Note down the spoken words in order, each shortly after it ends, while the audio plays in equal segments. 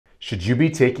Should you be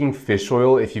taking fish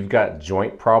oil if you've got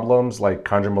joint problems like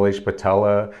chondromalacia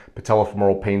patella,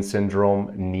 patellofemoral pain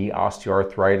syndrome, knee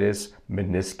osteoarthritis,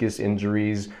 meniscus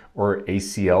injuries, or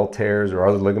ACL tears or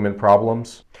other ligament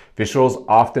problems? Fish oil is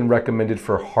often recommended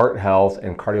for heart health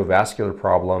and cardiovascular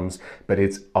problems, but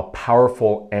it's a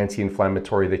powerful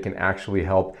anti-inflammatory that can actually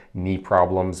help knee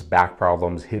problems, back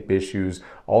problems, hip issues,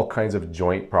 all kinds of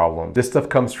joint problems. This stuff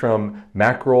comes from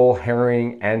mackerel,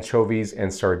 herring, anchovies,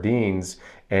 and sardines.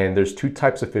 And there's two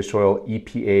types of fish oil,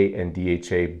 EPA and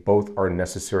DHA. Both are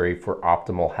necessary for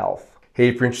optimal health. Hey,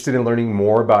 if you're interested in learning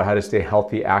more about how to stay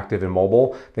healthy, active, and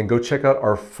mobile, then go check out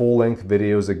our full-length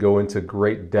videos that go into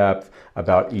great depth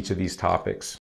about each of these topics.